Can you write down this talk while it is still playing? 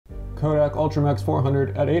Kodak UltraMax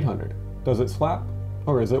 400 at 800. Does it slap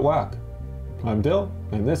or is it whack? I'm Dill,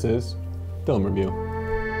 and this is Film Review.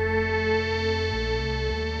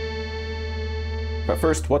 But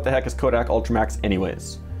first, what the heck is Kodak UltraMax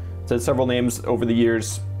anyways? It's had several names over the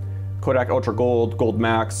years. Kodak Ultra Gold, Gold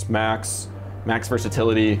Max, Max, Max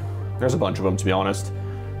Versatility. There's a bunch of them, to be honest.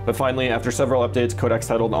 But finally, after several updates, Kodak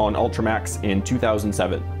settled on UltraMax in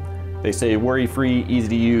 2007. They say worry-free,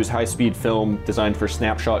 easy-to-use, high-speed film designed for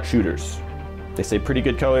snapshot shooters. They say pretty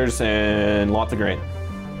good colors and lots of grain.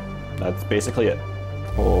 That's basically it.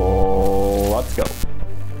 Oh, let's go.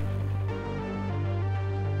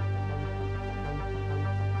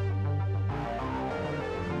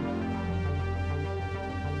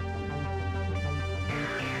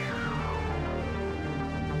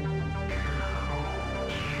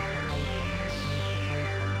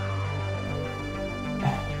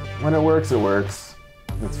 When it works, it works.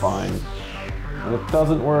 It's fine. When it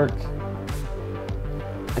doesn't work,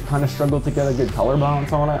 I kind of struggle to get a good color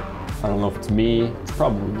balance on it. I don't know if it's me. It's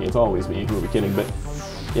probably me. It's always me. Who are we kidding? But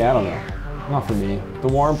yeah, I don't know. Not for me. The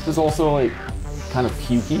warmth is also like kind of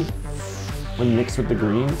pukey when mixed with the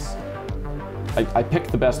greens. I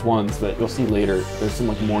picked the best ones, but you'll see later there's some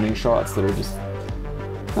like morning shots that are just,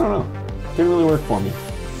 I don't know. Didn't really work for me.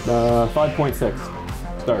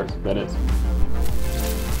 5.6 stars, that is.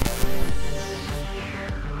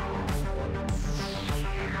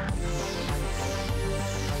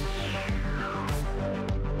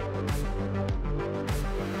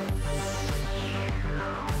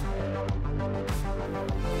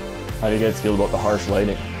 How do you guys feel about the harsh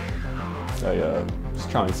lighting? Just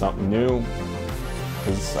trying something new,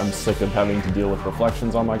 because I'm sick of having to deal with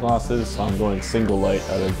reflections on my glasses, so I'm going single light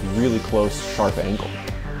at a really close, sharp angle.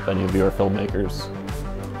 If any of you are filmmakers,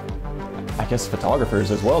 I guess photographers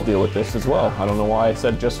as well deal with this as well. I don't know why I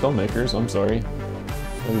said just filmmakers, I'm sorry.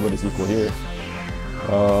 Everybody's equal here.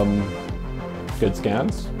 Good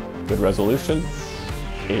scans, good resolution,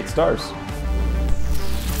 8 stars.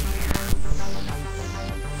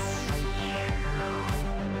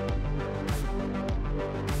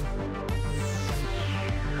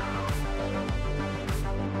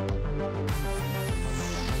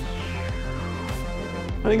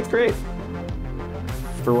 I think it's great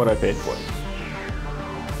for what I paid for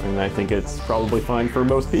it. And I think it's probably fine for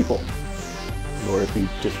most people, or if you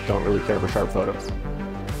just don't really care for sharp photos.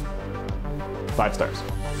 5 stars.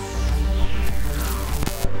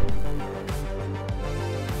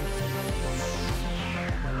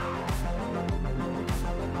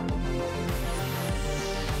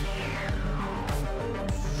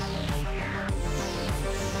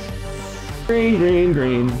 Green, green,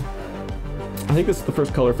 green. I think this is the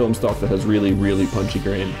first color film stock that has really, really punchy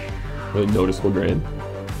grain, really noticeable grain,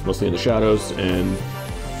 mostly in the shadows and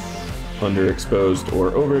underexposed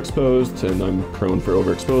or overexposed, and I'm prone for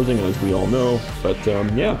overexposing, as we all know, but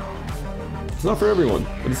yeah, it's not for everyone,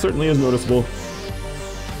 but it certainly is noticeable.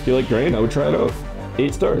 If you like grain, I would try it out.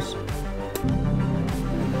 8 stars.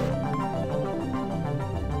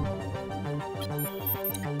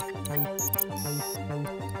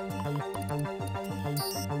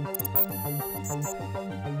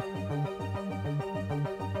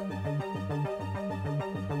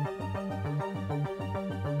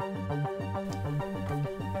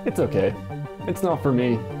 It's okay. It's not for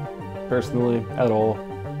me, personally, at all.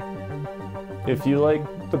 If you like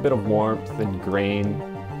the bit of warmth and grain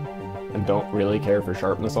and don't really care for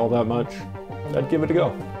sharpness all that much, I'd give it a go.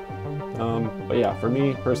 But yeah, for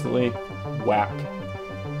me, personally, whack.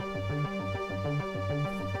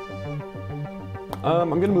 I'm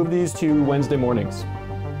gonna move these to Wednesday mornings.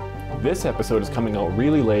 This episode is coming out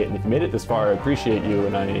really late, and if you made it this far, I appreciate you,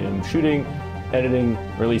 and I am shooting, editing,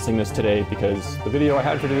 releasing this today because the video I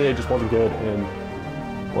had for today just wasn't good, and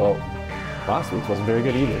well, last week's wasn't very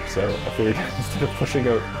good either, so I figured instead of pushing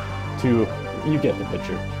out to, you get the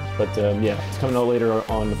picture. But yeah, it's coming out later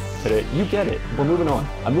on today. You get it. We're moving on.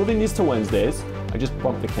 I'm moving these to Wednesdays. I just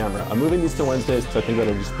bumped the camera. I'm moving these to Wednesdays because I think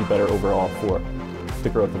that'll just be better overall for the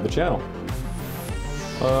growth of the channel.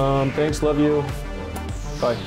 Thanks, love you. Bye.